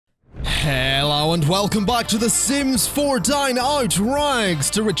Hello and welcome back to the Sims 4 Dine Out Rags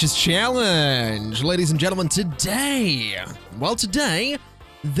to Riches Challenge. Ladies and gentlemen, today,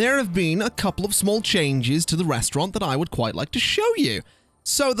 there have been a couple of small changes to the restaurant that I would quite like to show you.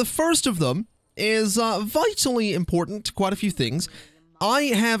 So the first of them is vitally important to quite a few things. I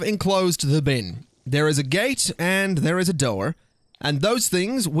have enclosed the bin. There is a gate and there is a door, and those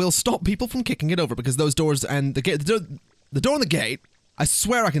things will stop people from kicking it over because those doors and the gate, the door and the gate, I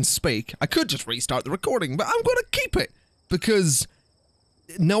swear I can speak. I could just restart the recording, but I'm going to keep it because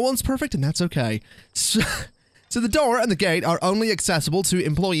no one's perfect and that's okay. So the door and the gate are only accessible to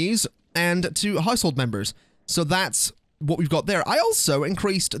employees and to household members. So that's what we've got there. I also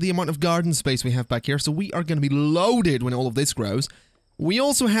increased the amount of garden space we have back here, so we are going to be loaded when all of this grows. We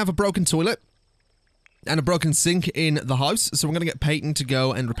also have a broken toilet and a broken sink in the house, so we're going to get Peyton to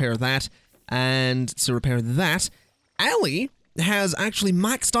go and repair that. And to repair that, Allie has actually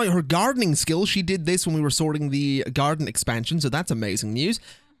maxed out her gardening skills. She did this when we were sorting the garden expansion, so that's amazing news.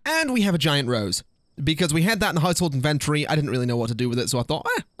 And we have a giant rose. Because we had that in the household inventory, I didn't really know what to do with it, so I thought,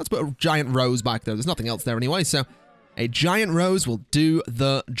 let's put a giant rose back there. There's nothing else there anyway, so a giant rose will do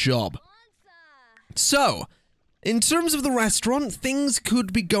the job. So, in terms of the restaurant, things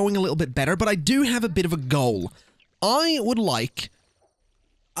could be going a little bit better, but I do have a bit of a goal. I would like...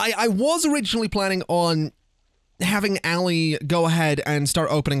 I was originally planning on having Allie go ahead and start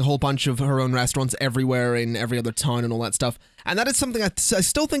opening a whole bunch of her own restaurants everywhere in every other town and all that stuff. And that is something I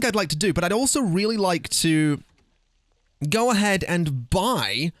still think I'd like to do, but I'd also really like to go ahead and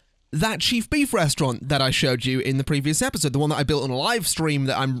buy that Chief Beef restaurant that I showed you in the previous episode, the one that I built on a live stream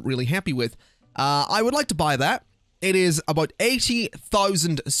that I'm really happy with. I would like to buy that. It is about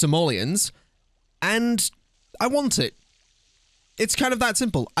 80,000 simoleons, and I want it. It's kind of that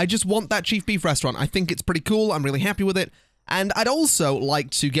simple. I just want that Chief Beef restaurant. I think it's pretty cool. I'm really happy with it. And I'd also like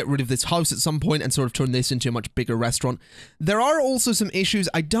to get rid of this house at some point and sort of turn this into a much bigger restaurant. There are also some issues.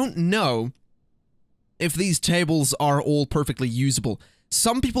 I don't know if these tables are all perfectly usable.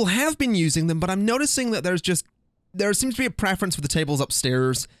 Some people have been using them, but I'm noticing that there seems to be a preference for the tables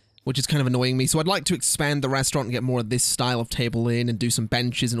upstairs, which is kind of annoying me. So I'd like to expand the restaurant and get more of this style of table in and do some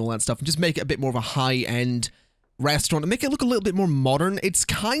benches and all that stuff and just make it a bit more of a high-end restaurant and make it look a little bit more modern. It's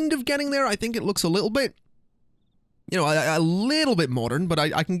kind of getting there. I think it looks a little bit, a little bit modern, but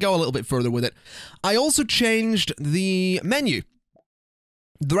I can go a little bit further with it. I also changed the menu.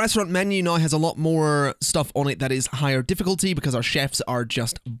 The restaurant menu now has a lot more stuff on it that is higher difficulty because our chefs are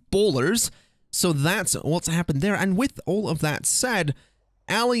just ballers. So that's what's happened there. And with all of that said,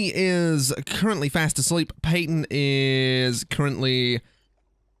 Allie is currently fast asleep. Peyton is currently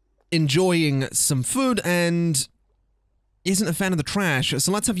enjoying some food and isn't a fan of the trash.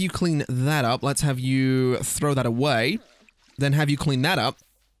 So let's have you clean that up. Let's have you throw that away. Then have you clean that up.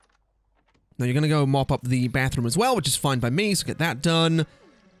 Now you're going to go mop up the bathroom as well, which is fine by me, so get that done.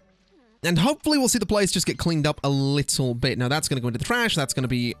 And hopefully we'll see the place just get cleaned up a little bit. Now that's going to go into the trash. That's going to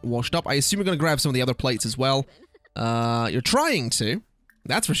be washed up. I assume you're going to grab some of the other plates as well. You're trying to.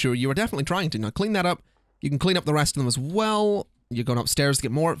 That's for sure. You are definitely trying to. Now clean that up. You can clean up the rest of them as well. You're going upstairs to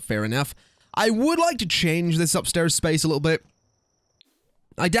get more. Fair enough. I would like to change this upstairs space a little bit.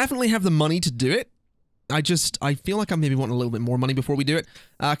 I definitely have the money to do it. I feel like I maybe want a little bit more money before we do it.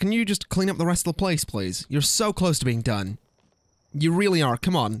 Can you just clean up the rest of the place, please? You're so close to being done. You really are.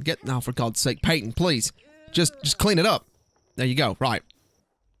 Come on. Oh, for God's sake. Peyton, please. Just clean it up. There you go. Right.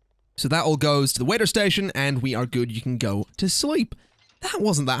 So that all goes to the waiter station, and we are good. You can go to sleep. That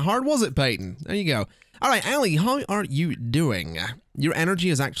wasn't that hard, was it, Peyton? There you go. All right, Allie, how are you doing? Your energy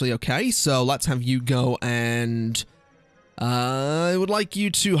is actually okay, so let's have you go and... I would like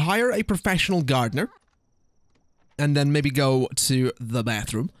you to hire a professional gardener. And then maybe go to the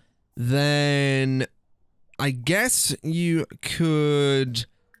bathroom. Then... I guess you could...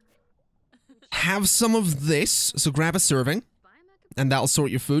 have some of this, so grab a serving. And that'll sort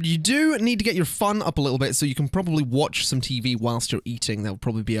your food. You do need to get your fun up a little bit, so you can probably watch some TV whilst you're eating. That'll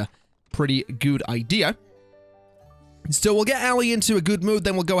probably be a pretty good idea. So we'll get Allie into a good mood,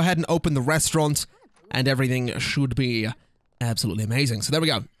 then we'll go ahead and open the restaurant, and everything should be absolutely amazing. So there we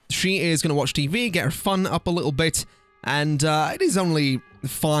go. She is going to watch TV, get her fun up a little bit, and it is only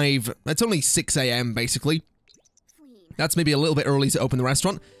 6 a.m. basically. That's maybe a little bit early to open the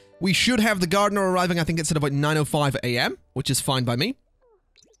restaurant. We should have the gardener arriving, I think it's at about 9:05 a.m., which is fine by me.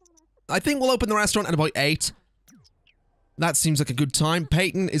 I think we'll open the restaurant at about 8. That seems like a good time.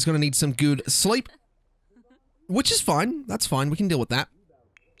 Peyton is going to need some good sleep, which is fine. That's fine. We can deal with that.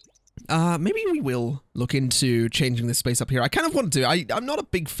 Maybe we will look into changing this space up here. I kind of want to. I'm not a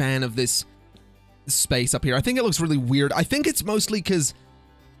big fan of this space up here. I think it looks really weird. I think it's mostly because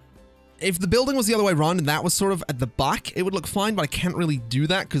If the building was the other way around and that was sort of at the back, it would look fine, but I can't really do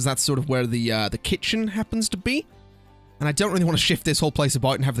that because that's sort of where the kitchen happens to be. And I don't really want to shift this whole place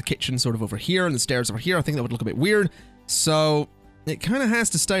about and have the kitchen sort of over here and the stairs over here. I think that would look a bit weird. So it kind of has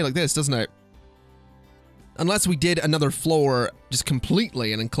to stay like this, doesn't it? Unless we did another floor just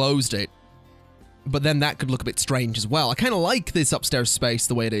completely and enclosed it. But then that could look a bit strange as well. I kind of like this upstairs space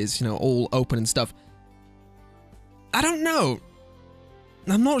the way it is, you know, all open and stuff. I don't know.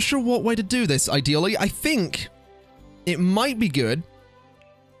 I'm not sure what way to do this, ideally. I think it might be good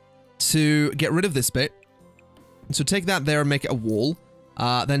to get rid of this bit. So take that there and make it a wall.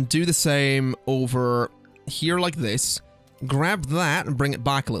 Then do the same over here like this. Grab that and bring it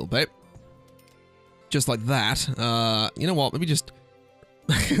back a little bit. Just like that. You know what? Maybe just...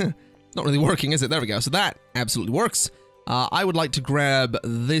 Not really working, is it? There we go. So that absolutely works. I would like to grab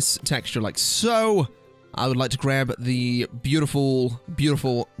this texture like so. I would like to grab the beautiful,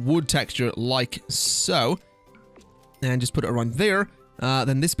 beautiful wood texture like so. And just put it around there.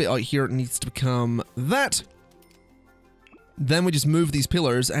 Then this bit out here needs to become that. Then we just move these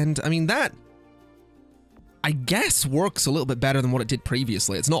pillars, and I mean, that, I guess, works a little bit better than what it did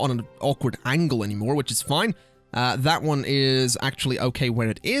previously. It's not on an awkward angle anymore, which is fine. That one is actually okay where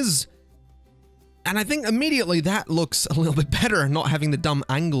it is. And I think immediately that looks a little bit better, not having the dumb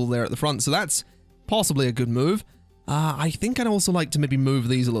angle there at the front. So that's possibly a good move. I think I'd also like to maybe move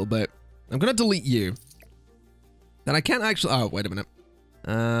these a little bit. I'm going to delete you. Then I can't actually... Oh, wait a minute.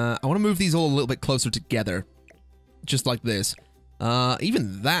 I want to move these all a little bit closer together. Just like this.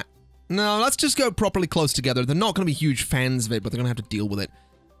 Even that... No, let's just go properly close together. They're not going to be huge fans of it, but they're going to have to deal with it.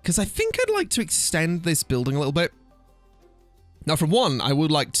 Because I think I'd like to extend this building a little bit. Now, for one, I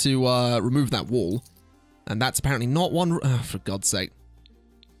would like to remove that wall. And that's apparently not one... Oh, for God's sake.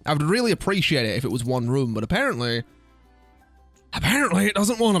 I would really appreciate it if it was one room, but apparently... Apparently, it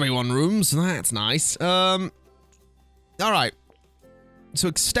doesn't want to be one room, so that's nice. Alright. So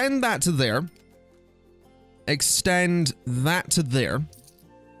extend that to there. Extend that to there.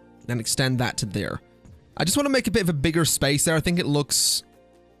 And extend that to there. I just want to make a bit of a bigger space there. I think it looks...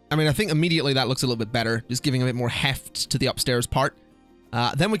 I mean, I think immediately that looks a little bit better. Just giving a bit more heft to the upstairs part.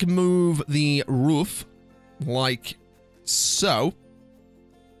 Then we can move the roof. Like so.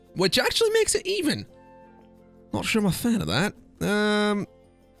 Which actually makes it even. Not sure I'm a fan of that.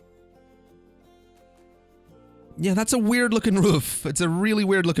 Yeah, that's a weird looking roof. It's a really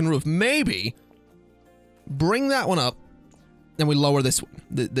weird looking roof. Maybe bring that one up. Then we lower this one.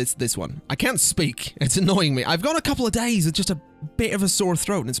 This one. I can't speak. It's annoying me. I've got a couple of days. It's just a bit of a sore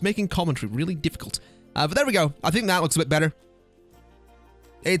throat, and it's making commentary really difficult. But there we go. I think that looks a bit better.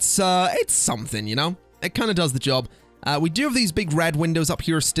 It's something, you know? It kind of does the job. We do have these big red windows up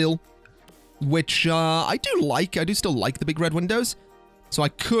here still, which I do like. I do still like the big red windows. So I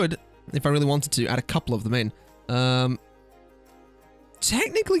could, if I really wanted to, add a couple of them in.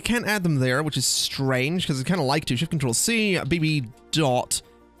 Technically can't add them there, which is strange, because I kind of like to. Shift Control C, BB dot,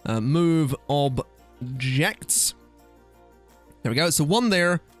 move objects. There we go. So one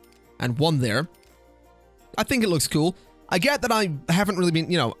there, and one there. I think it looks cool. I get that I haven't really been,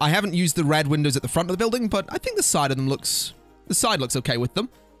 you know, I haven't used the red windows at the front of the building, but I think the side of them looks, the side looks okay with them.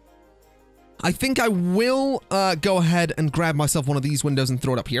 I think I will go ahead and grab myself one of these windows and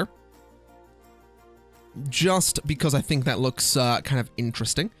throw it up here. Just because I think that looks kind of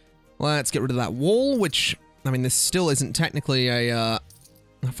interesting. Let's get rid of that wall, which, I mean, this still isn't technically a, oh,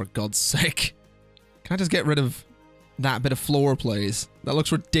 for God's sake. Can I just get rid of that bit of floor, please? That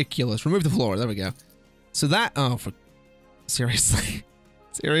looks ridiculous. Remove the floor. There we go. So that, oh, for, seriously?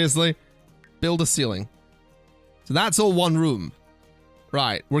 Seriously? Build a ceiling. So that's all one room.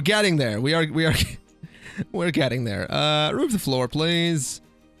 Right, we're getting there. We're getting there. Remove the floor, please.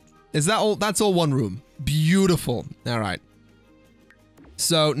 Is that all? That's all one room. Beautiful. All right.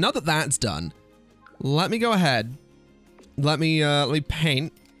 So now that that's done, let me go ahead. Let me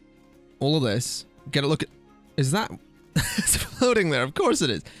paint all of this. Get a look at. Is that? It's floating there. Of course it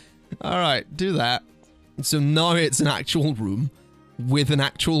is. All right, do that. So now it's an actual room with an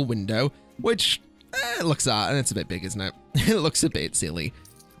actual window, which it looks and it's a bit big, isn't it? It looks a bit silly.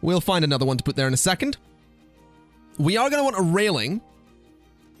 We'll find another one to put there in a second. We are going to want a railing.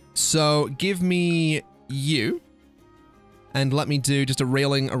 So give me you. And let me do just a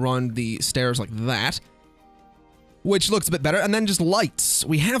railing around the stairs like that. Which looks a bit better. And then just lights.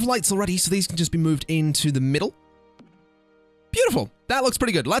 We have lights already, so these can just be moved into the middle. Beautiful. That looks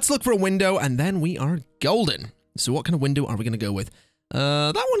pretty good. Let's look for a window, and then we are golden. So what kind of window are we going to go with?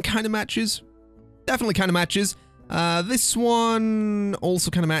 That one kind of matches. Definitely kind of matches. This one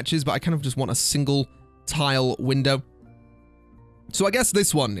also kind of matches, but I kind of just want a single tile window. So I guess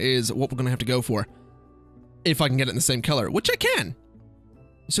this one is what we're going to have to go for. If I can get it in the same color, which I can.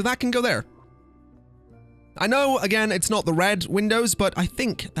 So that can go there. I know, again, it's not the red windows, but I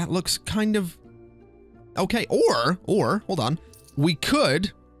think that looks kind of okay. Or, hold on. We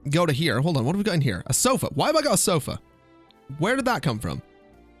could go to here. Hold on, what have we got in here? A sofa. Why have I got a sofa? Where did that come from?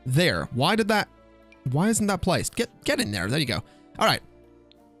 There. Why isn't that placed? Get in there. There you go. All right.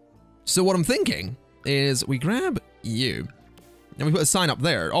 So what I'm thinking is we grab you and we put a sign up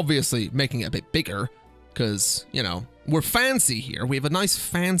there, obviously making it a bit bigger because, you know, we're fancy here. We have a nice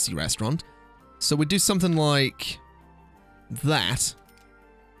fancy restaurant. So we do something like that.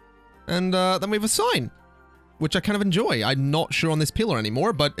 And then we have a sign, which I kind of enjoy. I'm not sure on this pillar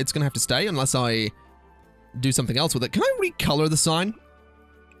anymore, but it's going to have to stay unless I do something else with it. Can I recolor the sign?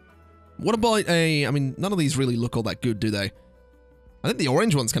 What about I mean, none of these really look all that good, do they? I think the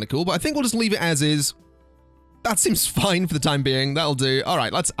orange one's kind of cool, but I think we'll just leave it as is. That seems fine for the time being. That'll do. All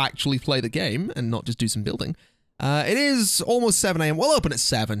right, let's actually play the game and not just do some building. It is almost 7 a.m. We'll open at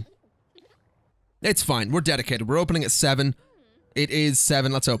 7. It's fine. We're dedicated. We're opening at 7. It is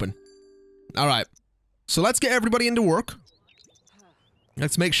 7. Let's open. All right. So let's get everybody into work.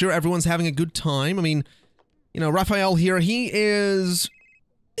 Let's make sure everyone's having a good time. I mean, you know, Raphael here, he's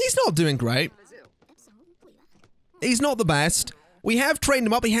not doing great. He's not the best. We have trained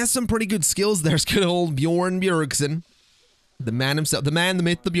him up. He has some pretty good skills. There's good old Bjorn Bjergsen. The man himself. The man, the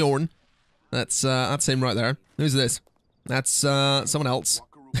myth, the Bjorn. That's him right there. Who's this? That's, someone else.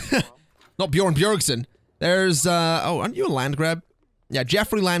 Not Bjorn Bjergsen. There's, oh, aren't you a Landgrab? Yeah,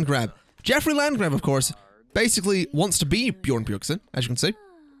 Jeffrey Landgrab. Jeffrey Landgrab, of course, basically wants to be Bjorn Bjergsen, as you can see.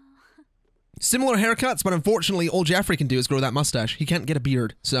 Similar haircuts, but unfortunately, all Jeffrey can do is grow that mustache. He can't get a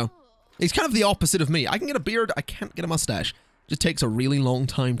beard, so he's kind of the opposite of me. I can get a beard, I can't get a mustache. Just takes a really long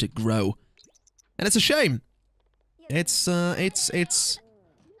time to grow. And it's a shame. It's a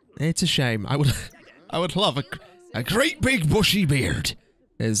shame. I would love a great big bushy beard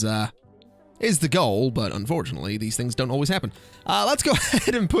is the goal, but unfortunately these things don't always happen. Let's go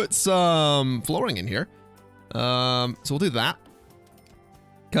ahead and put some flooring in here. So we'll do that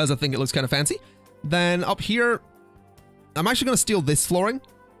because I think it looks kind of fancy. Then up here, I'm actually going to steal this flooring,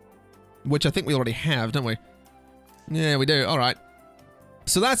 which I think we already have, don't we? Yeah, we do. All right.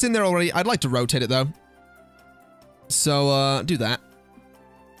 So that's in there already. I'd like to rotate it, though. So, do that.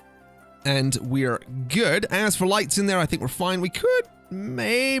 And we're good. As for lights in there, I think we're fine. We could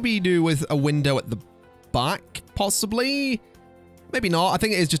maybe do with a window at the back, possibly. Maybe not. I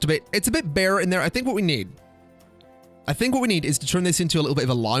think it is just it's a bit bare in there. I think what we need is to turn this into a little bit of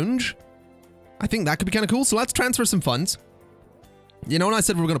a lounge. I think that could be kind of cool. So let's transfer some funds. You know, when I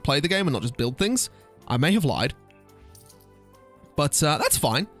said we were going to play the game and not just build things, I may have lied. But that's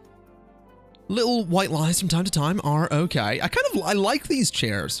fine. Little white lies from time to time are okay. I like these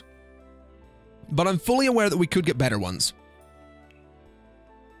chairs. But I'm fully aware that we could get better ones.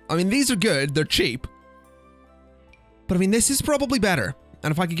 I mean, these are good. They're cheap. But I mean, this is probably better.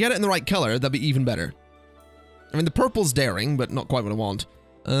 And if I could get it in the right color, that'd be even better. I mean, the purple's daring, but not quite what I want.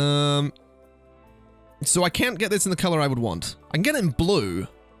 So I can't get this in the color I would want. I can get it in blue.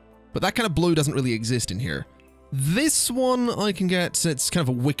 But that kind of blue doesn't really exist in here. This one I can get, it's kind of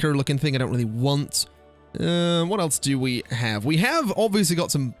a wicker looking thing I don't really want. What else do we have? We have obviously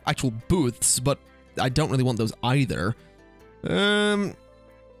got some actual booths, but I don't really want those either. I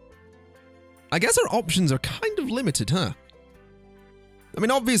guess our options are kind of limited, huh? I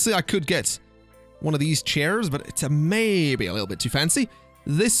mean, obviously I could get one of these chairs, but it's maybe a little bit too fancy.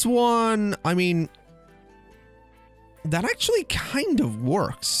 This one, I mean, that actually kind of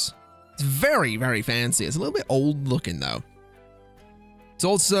works. It's very, very fancy. It's a little bit old looking, though. It's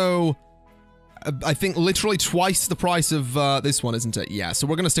also, I think, literally twice the price of this one, isn't it? Yeah, so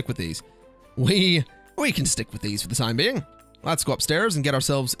we're going to stick with these. We can stick with these for the time being. Let's go upstairs and get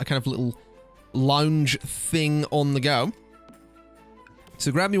ourselves a kind of little lounge thing on the go.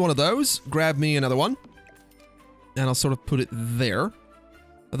 So grab me one of those. Grab me another one. And I'll sort of put it there.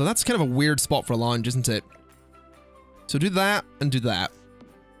 Although that's kind of a weird spot for a lounge, isn't it? So do that and do that.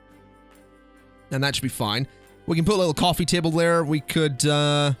 And that should be fine. We can put a little coffee table there. We could put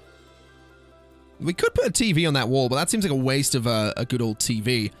a TV on that wall, but that seems like a waste of a good old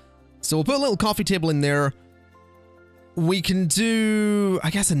TV. So we'll put a little coffee table in there. We can do,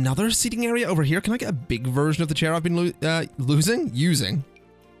 I guess, another seating area over here. Can I get a big version of the chair I've been using?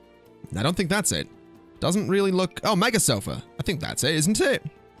 I don't think that's it. Doesn't really look... Oh, mega sofa. I think that's it, isn't it?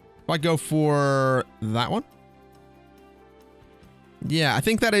 If I go for that one. Yeah, I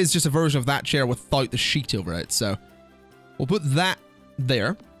think that is just a version of that chair without the sheet over it. So we'll put that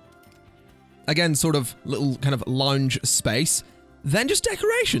there. Again, sort of little kind of lounge space. Then just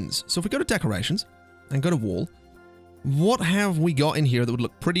decorations. So if we go to decorations and go to wall, what have we got in here that would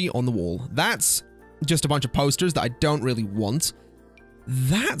look pretty on the wall? That's just a bunch of posters that I don't really want.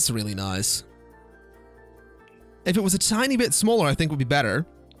 That's really nice. If it was a tiny bit smaller, I think would be better.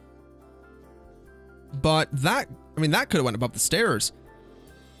 But that, I mean, that could have went above the stairs.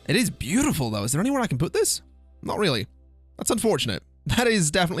 It is beautiful, though. Is there anywhere I can put this? Not really. That's unfortunate. That is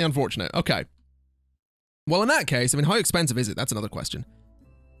definitely unfortunate. Okay. Well, in that case, I mean, how expensive is it? That's another question.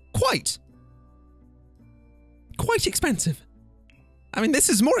 Quite expensive. I mean, this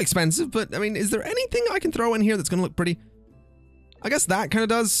is more expensive, but, I mean, is there anything I can throw in here that's going to look pretty? I guess that kind of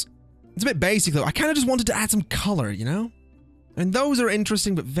does. It's a bit basic, though. I kind of just wanted to add some color, you know? And those are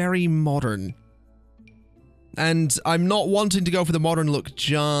interesting, but very modern. And I'm not wanting to go for the modern look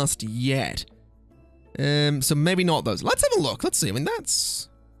just yet. So maybe not those. Let's have a look. Let's see. I mean, that's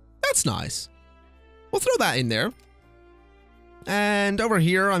nice. We'll throw that in there. And over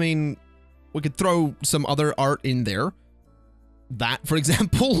here, I mean, we could throw some other art in there. That, for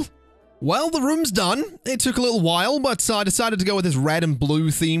example. Well, the room's done. It took a little while, but I decided to go with this red and blue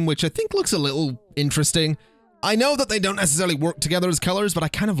theme, which I think looks a little interesting. I know that they don't necessarily work together as colors, but I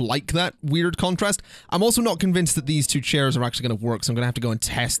kind of like that weird contrast. I'm also not convinced that these two chairs are actually going to work, so I'm going to have to go and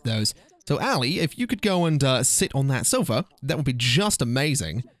test those. So, Ali, if you could go and sit on that sofa, that would be just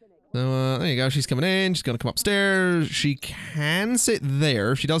amazing. So, there you go. She's coming in. She's going to come upstairs. She can sit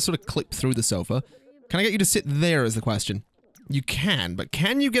there. She does sort of clip through the sofa. Can I get you to sit there is the question. You can, but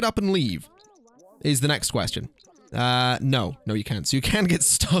can you get up and leave? Is the next question. No, you can't. So you can get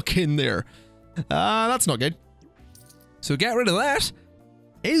stuck in there. That's not good. So get rid of that.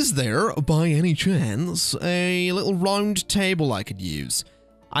 Is there, by any chance, a little round table I could use?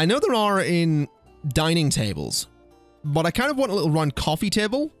 I know there are in dining tables, but I kind of want a little round coffee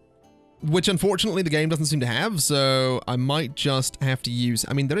table, which unfortunately the game doesn't seem to have, so I might just have to use...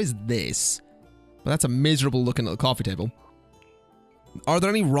 I mean, there is this, but that's a miserable looking little coffee table. Are there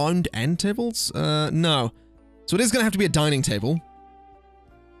any round end tables? No. So it is going to have to be a dining table,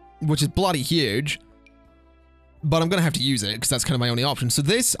 which is bloody huge, but I'm going to have to use it because that's kind of my only option. So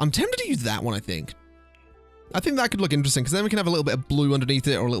this, I'm tempted to use that one, I think. I think that could look interesting because then we can have a little bit of blue underneath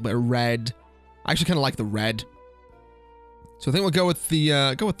it or a little bit of red. I actually kind of like the red. So I think we'll go with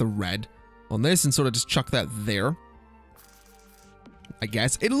the red on this and sort of just chuck that there. I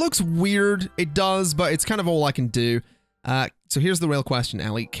guess. It looks weird. It does, but it's kind of all I can do. So here's the real question,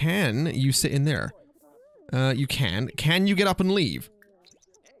 Ali. Can you sit in there? You can. Can you get up and leave?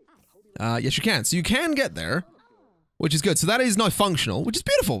 Yes, you can. So you can get there, which is good. So that is now functional, which is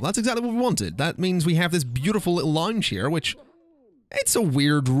beautiful. That's exactly what we wanted. That means we have this beautiful little lounge here, which it's a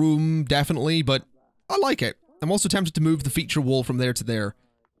weird room, definitely, but I like it. I'm also tempted to move the feature wall from there to there.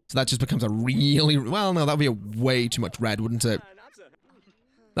 So that just becomes a really... Well, no, that would be a way too much red, wouldn't it?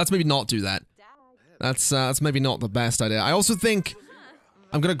 Let's maybe not do that. That's maybe not the best idea. I also think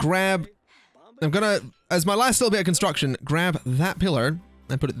I'm gonna grab... I'm gonna, as my last little bit of construction, grab that pillar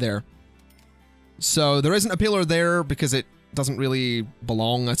and put it there. So there isn't a pillar there because it doesn't really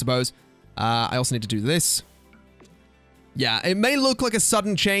belong, I suppose. I also need to do this. Yeah, it may look like a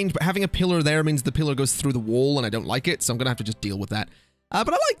sudden change, but having a pillar there means the pillar goes through the wall, and I don't like it, so I'm gonna have to just deal with that. But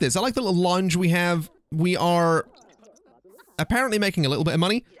I like this. I like the little lounge we have. We are apparently making a little bit of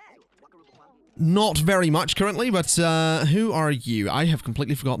money. Not very much currently, but who are you? I have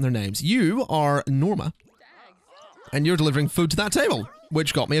completely forgotten their names. You are Norma, and you're delivering food to that table,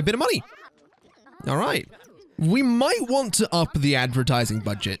 which got me a bit of money. All right. We might want to up the advertising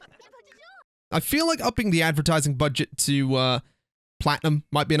budget. I feel like upping the advertising budget to platinum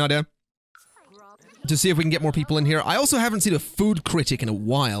might be an idea. To see if we can get more people in here. I also haven't seen a food critic in a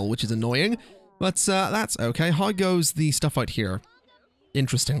while, which is annoying. But that's okay. How goes the stuff out here?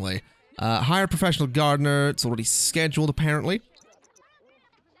 Interestingly. Hire professional gardener. It's already scheduled, apparently.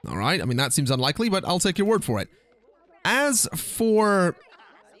 Alright, I mean, that seems unlikely, but I'll take your word for it. As for...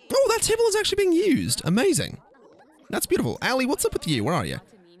 Oh, that table is actually being used. Amazing. That's beautiful. Ali, what's up with you? Where are you?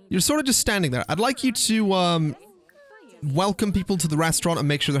 You're sort of just standing there. I'd like you to, welcome people to the restaurant and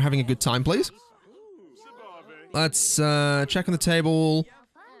make sure they're having a good time, please. Let's, check on the table.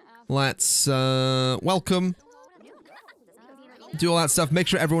 Let's, welcome. Do all that stuff. Make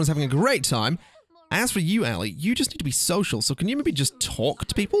sure everyone's having a great time. As for you, Ali, you just need to be social, so can you maybe just talk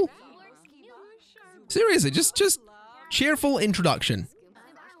to people? Seriously, just cheerful introduction.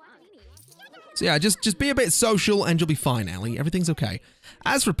 So yeah, just be a bit social and you'll be fine, Ali. Everything's okay.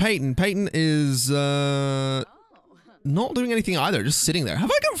 As for Peyton, Peyton is, not doing anything either, just sitting there.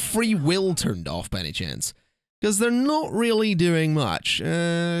 Have I got free will turned off by any chance? Because they're not really doing much.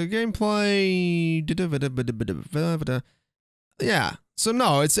 Gameplay... Yeah. So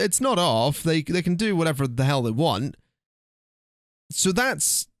no, it's not off. They can do whatever the hell they want. So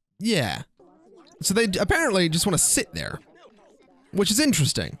that's, yeah. So they apparently just want to sit there, which is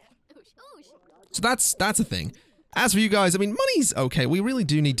interesting. So that's a thing. As for you guys, I mean, money's okay. We really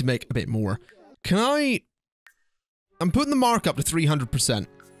do need to make a bit more. I'm putting the markup to 300%.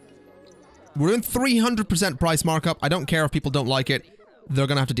 We're in 300% price markup. I don't care if people don't like it. They're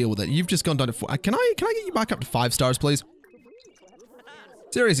gonna have to deal with it. You've just gone down to 4. Can I get you back up to 5 stars, please?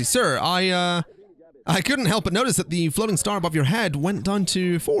 Seriously, sir, I couldn't help but notice that the floating star above your head went down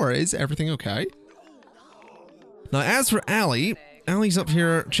to 4. Is everything okay? Now, as for Allie, Allie's up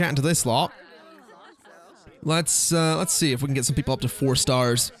here chatting to this lot. Let's see if we can get some people up to 4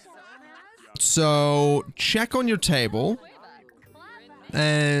 stars. So, check on your table.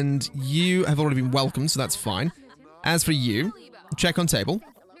 And you have already been welcomed, so that's fine. As for you, check on table.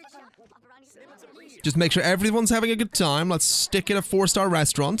 Just make sure everyone's having a good time. Let's stick in a 4-star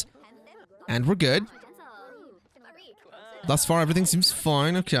restaurant. And we're good. Thus far, everything seems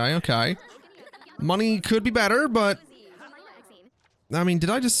fine. Okay, okay. Money could be better, but... I mean, did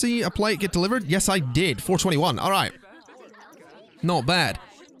I just see a plate get delivered? Yes, I did. 421. All right. Not bad.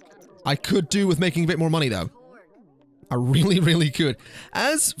 I could do with making a bit more money, though. I really, really could.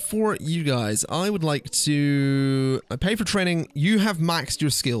 As for you guys, I would like to pay for training. You have maxed your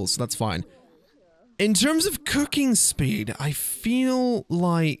skills, so that's fine. In terms of cooking speed, I feel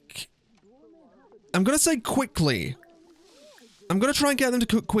like... I'm going to say quickly. I'm going to try and get them to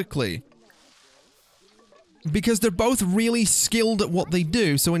cook quickly. Because they're both really skilled at what they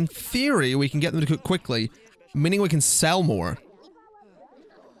do, so in theory, we can get them to cook quickly, meaning we can sell more.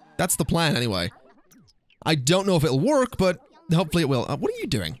 That's the plan, anyway. I don't know if it'll work, but hopefully it will. What are you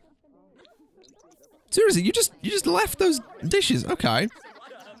doing? Seriously, you just left those dishes. Okay.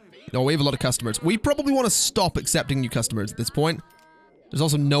 No, we have a lot of customers. We probably want to stop accepting new customers at this point. There's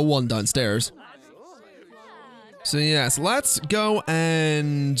also no one downstairs. So yes, let's go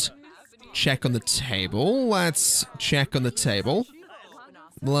and check on the table. Let's check on the table.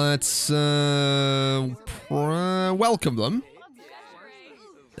 Let's welcome them.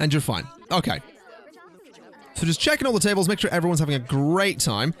 And you're fine. Okay. So just checking all the tables, make sure everyone's having a great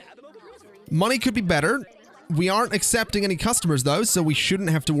time. Money could be better. We aren't accepting any customers though, so we shouldn't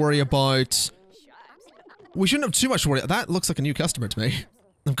have to worry about... We shouldn't have too much to worry. That looks like a new customer to me.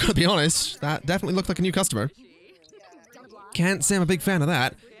 I'm gonna be honest. That definitely looked like a new customer. Can't say I'm a big fan of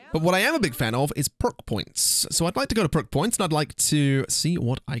that. But what I am a big fan of is perk points. So I'd like to go to perk points and I'd like to see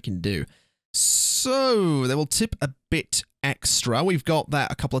what I can do. So they will tip a bit extra. We've got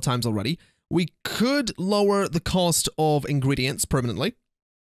that a couple of times already. We could lower the cost of ingredients permanently.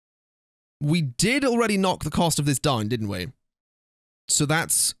 We did already knock the cost of this down, didn't we? So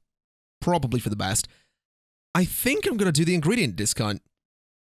that's probably for the best. I think I'm going to do the ingredient discount.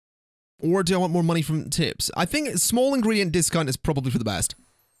 Or do I want more money from tips? I think small ingredient discount is probably for the best.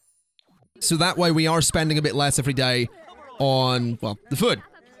 So that way we are spending a bit less every day on, well, the food.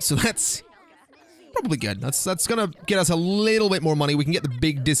 So that's probably good. That's gonna get us a little bit more money. We can get the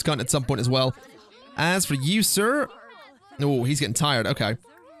big discount at some point as well. As for you, sir... Oh, he's getting tired. Okay.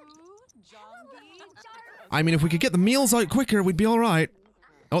 I mean, if we could get the meals out quicker, we'd be alright.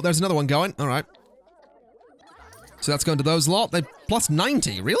 Oh, there's another one going. Alright. So that's going to those lot. They plus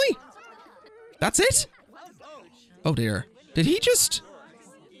 90. Really? That's it? Oh, dear. Did he just...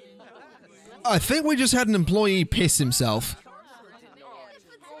 I think we just had an employee piss himself.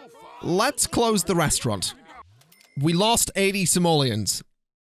 Let's close the restaurant. We lost 80 simoleons.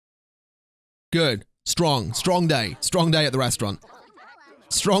 Good. Strong. Strong day. Strong day at the restaurant.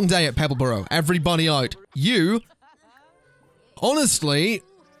 Strong day at Pebbleborough. Everybody out. You... Honestly,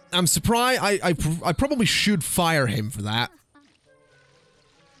 I'm surprised. I probably should fire him for that.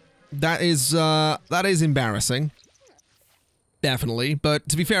 That is embarrassing. Definitely. But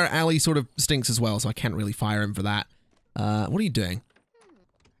to be fair, Ali sort of stinks as well, so I can't really fire him for that. What are you doing?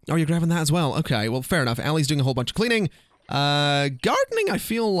 Oh, you're grabbing that as well. Okay, well, fair enough. Ali's doing a whole bunch of cleaning. Gardening, I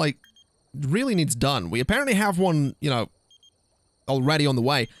feel like, really needs done. We apparently have one, you know, already on the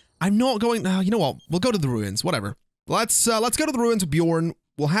way. I'm not going... you know what? We'll go to the ruins. Whatever. Let's go to the ruins with Bjorn.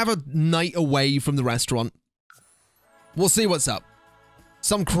 We'll have a night away from the restaurant. We'll see what's up.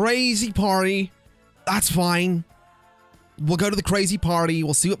 Some crazy party. That's fine. We'll go to the crazy party.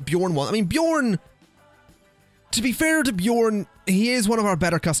 We'll see what Bjorn wants. I mean, Bjorn... To be fair to Bjorn, he is one of our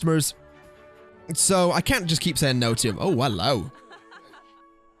better customers. So I can't just keep saying no to him. Oh, hello.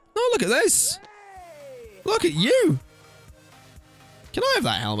 Oh, look at this. Look at you. Can I have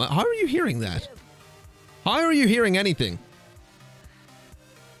that helmet? How are you hearing that? How are you hearing anything?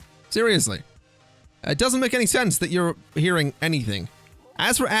 Seriously. It doesn't make any sense that you're hearing anything.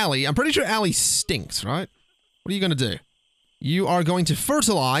 As for Allie, I'm pretty sure Allie stinks, right? What are you going to do? You are going to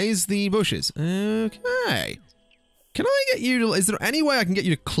fertilize the bushes. Okay. Can I get you to... Is there any way I can get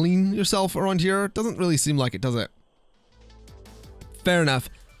you to clean yourself around here? It doesn't really seem like it, does it? Fair enough.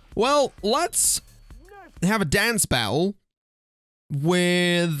 Well, let's have a dance battle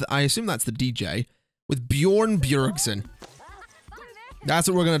with... I assume that's the DJ. With Bjorn Bjergsen. That's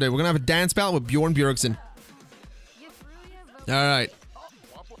what we're going to do. We're going to have a dance battle with Bjorn Bjergsen. Alright.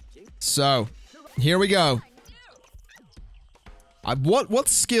 So, here we go. What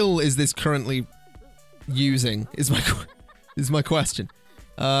skill is this currently using? Is my question.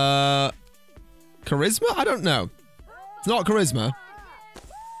 Charisma? I don't know. It's not charisma.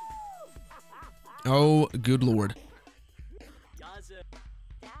 Oh, good lord.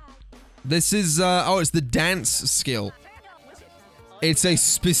 This is oh, it's the dance skill. It's a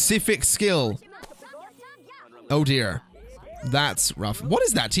specific skill. Oh dear. That's rough. What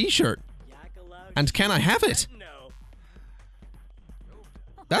is that t-shirt? And can I have it?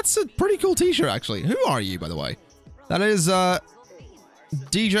 That's a pretty cool t-shirt, actually. Who are you, by the way? That is,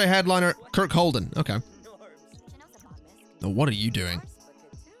 DJ headliner Kirk Holden. Okay. Oh, what are you doing?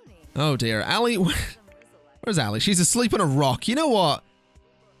 Oh, dear. Allie... Where's Allie? She's asleep on a rock. You know what?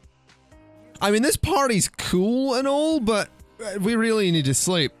 I mean, this party's cool and all, but we really need to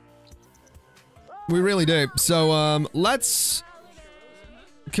sleep. We really do. So, let's...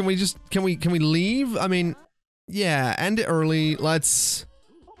 Can we leave? I mean, yeah, end it early. Let's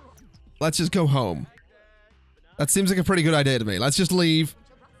just go home. That seems like a pretty good idea to me. Let's just leave.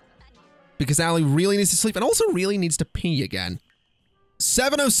 Because Allie really needs to sleep and also really needs to pee again.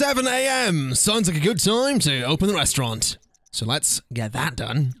 7:07 a.m. Sounds like a good time to open the restaurant. So let's get that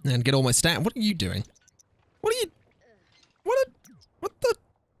done and get all my stat. What are you doing? What the?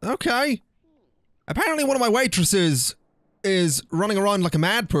 Okay. Apparently one of my waitresses is running around like a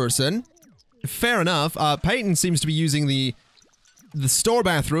mad person. Fair enough. Peyton seems to be using the store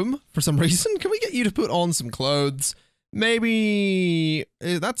bathroom for some reason. Can we get you to put on some clothes? Maybe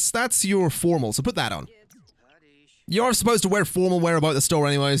that's your formal, so put that on. You're supposed to wear formal wear about the store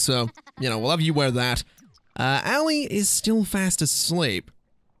anyway, so, you know, we'll have you wear that. Allie is still fast asleep.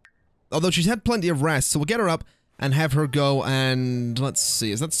 Although she's had plenty of rest, so we'll get her up and have her go and... Let's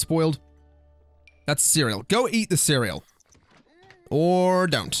see, is that spoiled? That's cereal. Go eat the cereal. Or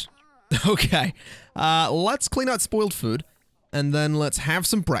don't. Okay. Let's clean out spoiled food. And then let's have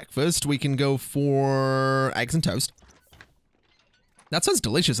some breakfast. We can go for eggs and toast. That sounds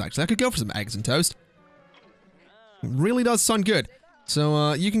delicious, actually. I could go for some eggs and toast. It really does sound good.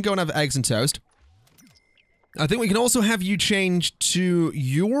 So, you can go and have eggs and toast. I think we can also have you change to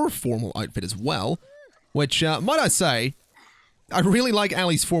your formal outfit as well. Which, might I say, I really like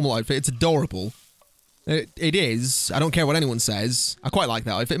Allie's formal outfit. It's adorable. It is. I don't care what anyone says. I quite like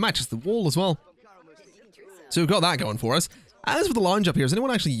that outfit. It matches the wall as well. So we've got that going for us. As for the lounge up here, is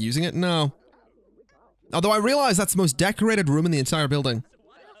anyone actually using it? No. Although I realize that's the most decorated room in the entire building.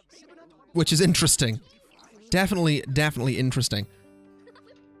 Which is interesting. Definitely interesting.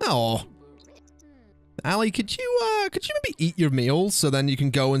 Oh. Allie, could you maybe eat your meals so then you can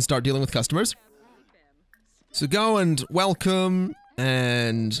go and start dealing with customers? So go and welcome,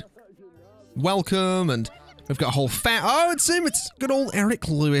 and we've got a whole oh, it's good old Eric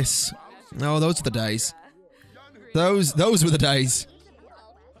Lewis. Oh, those are the days. Those were the days.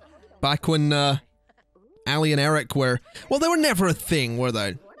 Back when, Allie and Eric were... Well, they were never a thing, were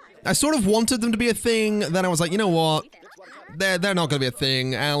they? I sort of wanted them to be a thing, then I was like, you know what? They're not gonna be a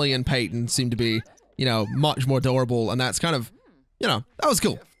thing. Allie and Peyton seem to be, you know, much more adorable, and that's kind of... You know, that was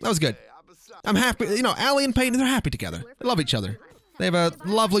cool. That was good. I'm happy, you know, Allie and Peyton, they're happy together. They love each other. They have a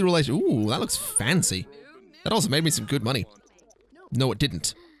lovely relationship. Ooh, that looks fancy. That also made me some good money. No, it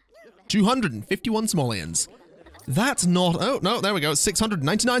didn't. 251 simoleons. That's not... Oh, no, there we go.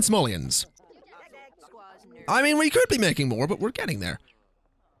 699 simoleons. I mean, we could be making more, but we're getting there.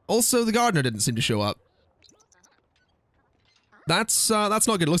 Also, the gardener didn't seem to show up. That's not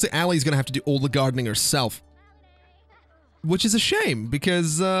good. It looks like Allie's gonna have to do all the gardening herself. Which is a shame,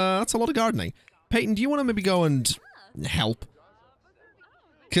 because, that's a lot of gardening. Peyton, do you want to maybe go and help?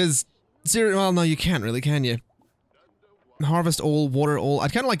 Because, seriously, well, no, you can't really, can you? Harvest all, water all.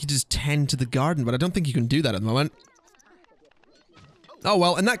 I'd kind of like you to just tend to the garden, but I don't think you can do that at the moment. Oh,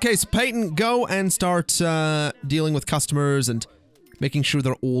 well, in that case, Peyton, go and start dealing with customers and making sure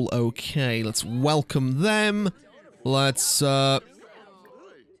they're all okay. Let's welcome them. Let's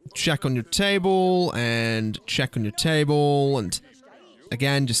check on your table and check on your table and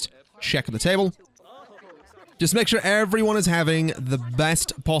again, just check on the table. Just make sure everyone is having the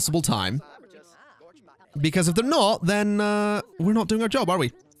best possible time. Because if they're not, then we're not doing our job, are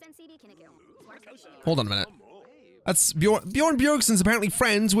we? Hold on a minute. That's Bjorn Bjergsen's apparently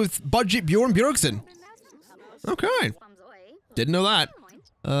friends with Budget Bjorn Bjergsen. Okay. Didn't know that.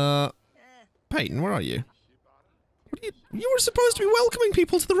 Peyton, where are you? What are you were supposed to be welcoming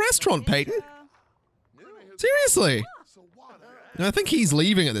people to the restaurant, Peyton. Seriously. I think he's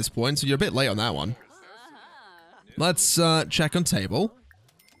leaving at this point, so you're a bit late on that one. Let's check on table.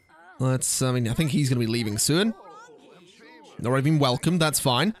 I think he's going to be leaving soon. Already been welcomed, that's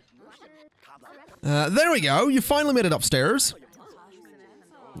fine. There we go, you finally made it upstairs.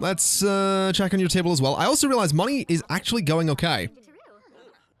 Let's check on your table as well. I also realized money is actually going okay.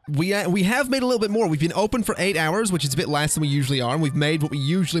 We have made a little bit more. We've been open for 8 hours, which is a bit less than we usually are, and we've made what we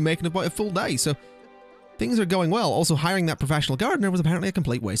usually make in about a full day, so things are going well. Also, hiring that professional gardener was apparently a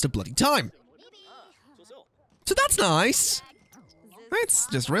complete waste of bloody time. So that's nice. That's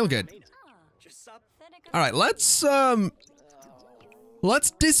just real good. Alright, let's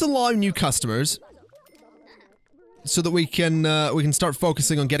disallow new customers so that we can start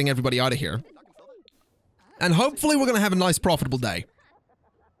focusing on getting everybody out of here. And hopefully we're gonna have a nice profitable day.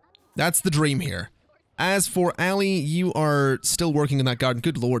 That's the dream here. As for Ali, you are still working in that garden.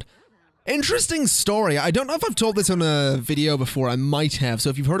 Good lord. Interesting story. I don't know if I've told this on a video before. I might have, so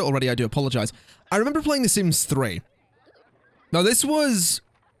if you've heard it already, I do apologize. I remember playing The Sims 3. Now, this was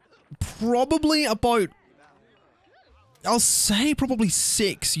probably about, I'll say probably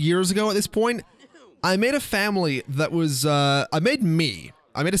 6 years ago at this point. I made a family that was, I made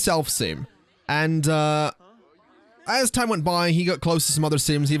a self-sim, and as time went by, he got close to some other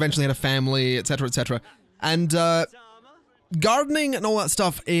Sims, he eventually had a family, etc, etc. And gardening and all that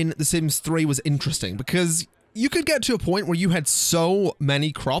stuff in The Sims 3 was interesting, because you could get to a point where you had so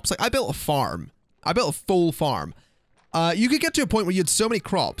many crops. Like, I built a farm. I built a full farm. You could get to a point where you had so many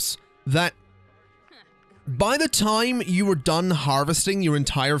crops that by the time you were done harvesting your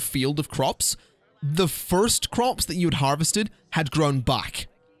entire field of crops, the first crops that you had harvested had grown back.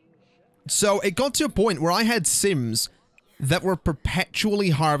 So it got to a point where I had Sims that were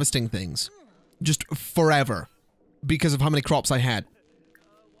perpetually harvesting things. Just forever. Because of how many crops I had.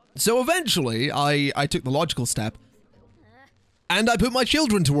 So eventually, I took the logical step. And I put my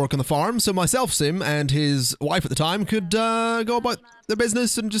children to work on the farm, so my self-sim and his wife at the time could go about their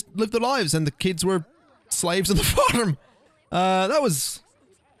business and just live their lives, and the kids were slaves on the farm. That was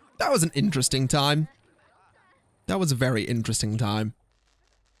an interesting time. That was a very interesting time.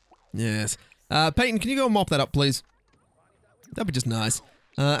 Yes. Peyton, can you go mop that up, please? That'd be just nice.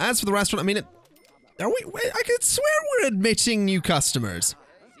 As for the restaurant, I mean, I could swear we're admitting new customers.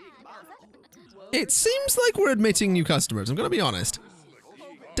 It seems like we're admitting new customers, I'm gonna be honest.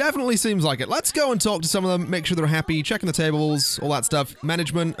 Definitely seems like it. Let's go and talk to some of them, make sure they're happy, checking the tables, all that stuff.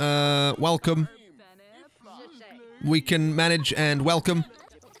 Management, welcome. We can manage and welcome.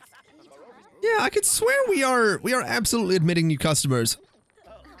 Yeah, I could swear we are absolutely admitting new customers.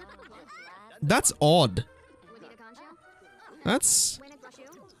 That's odd. That's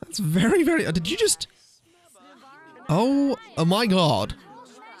very, very... did you just... Oh my god.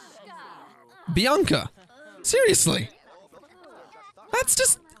 Bianca. Seriously. That's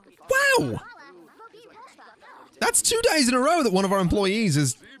just... Wow. That's 2 days in a row that one of our employees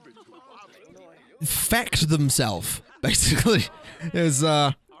has... fecked themselves, basically, is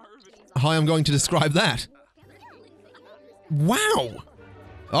how I'm going to describe that. Wow.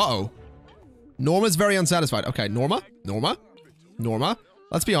 Uh-oh. Norma's very unsatisfied. Okay, Norma.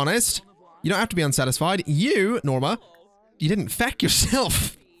 Let's be honest. You don't have to be unsatisfied. You, Norma, you didn't feck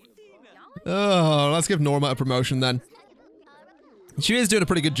yourself. Oh, let's give Norma a promotion then. She is doing a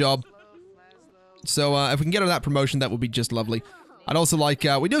pretty good job. So if we can get her that promotion, that would be just lovely. I'd also like,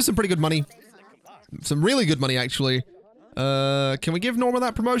 we do have some pretty good money. Some really good money, actually. Can we give Norma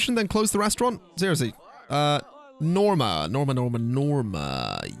that promotion, then close the restaurant? Seriously. Norma.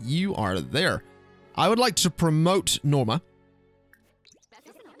 You are there. I would like to promote Norma.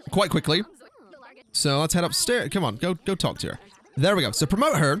 Quite quickly. So let's head upstairs. Come on, go talk to her. There we go. So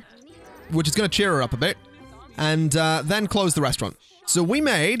promote her, which is going to cheer her up a bit. And then close the restaurant. So we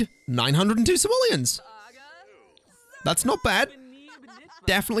made 902 simoleons. That's not bad.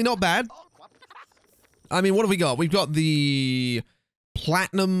 Definitely not bad. I mean, what have we got? We've got the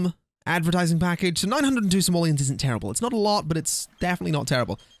platinum advertising package. So 902 simoleons isn't terrible. It's not a lot, but it's definitely not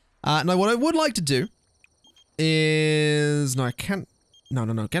terrible. Now, what I would like to do is... No, I can't... No,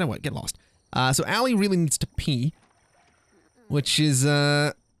 get away, get lost. So Ali really needs to pee. Which is,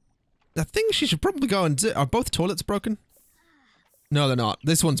 I think she should probably go and do... Are both toilets broken? No, they're not.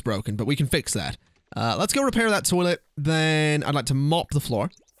 This one's broken, but we can fix that. Let's go repair that toilet. Then I'd like to mop the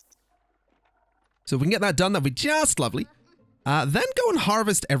floor. So if we can get that done, that'd be just lovely. Then go and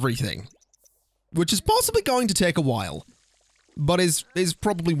harvest everything, which is possibly going to take a while, but is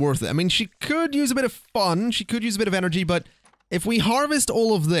probably worth it. I mean, she could use a bit of fun, she could use a bit of energy, but if we harvest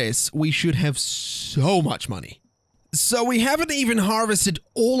all of this, we should have so much money. So we haven't even harvested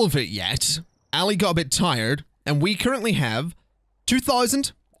all of it yet. Ali got a bit tired, and we currently have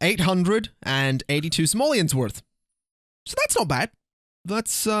 2,882 simoleons worth. So that's not bad.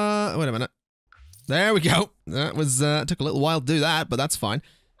 Let's, wait a minute. There we go. That was, took a little while to do that, but that's fine.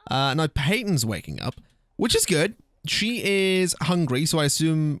 Now Peyton's waking up, which is good. She is hungry, so I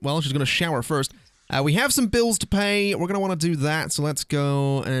assume, well, she's going to shower first. We have some bills to pay. We're going to want to do that, so let's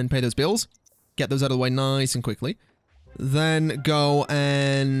go and pay those bills. Get those out of the way nice and quickly. Then go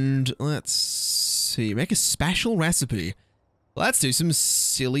and, let's see, make a special recipe. Let's do some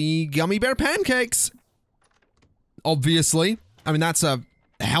silly gummy bear pancakes. Obviously. I mean, that's a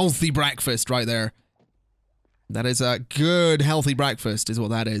healthy breakfast right there. That is a good, healthy breakfast is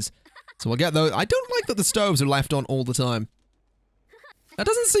what that is. So we'll get those. I don't like that the stoves are left on all the time. That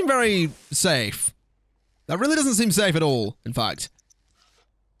doesn't seem very safe. That really doesn't seem safe at all, in fact.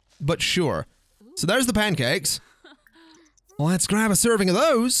 But sure. So there's the pancakes. Let's grab a serving of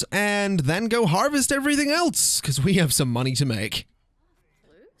those, and then go harvest everything else, because we have some money to make.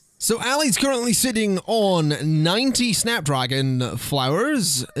 So Ali's currently sitting on 90 Snapdragon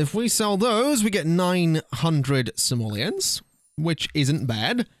flowers. If we sell those, we get 900 simoleons, which isn't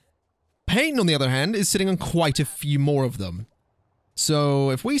bad. Peyton, on the other hand, is sitting on quite a few more of them.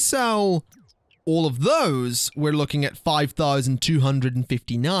 So if we sell all of those, we're looking at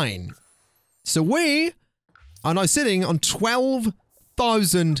 5,259. So we are now sitting on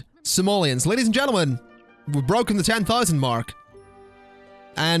 12,000 simoleons. Ladies and gentlemen, we've broken the 10,000 mark.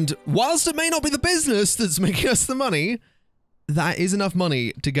 And whilst it may not be the business that's making us the money, that is enough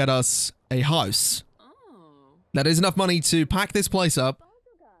money to get us a house. That is enough money to pack this place up,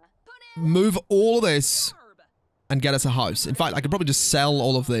 move all of this, and get us a house. In fact, I could probably just sell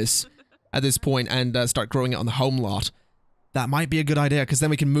all of this at this point and start growing it on the home lot. That might be a good idea, because then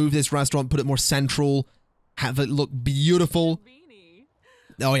we can move this restaurant, put it more central, have it look beautiful.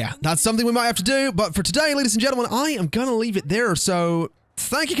 Oh yeah, that's something we might have to do, but for today, ladies and gentlemen, I am gonna leave it there, so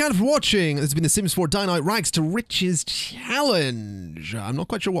thank you kind of for watching. This has been the Sims 4 Dine Rags to Riches Challenge. I'm not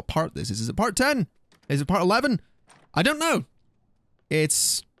quite sure what part this is. Is it part 10? Is it part 11? I don't know.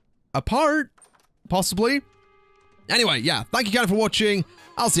 It's a part, possibly. Anyway, yeah, thank you kind of for watching.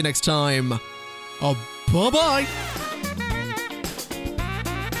 I'll see you next time. Bye-bye.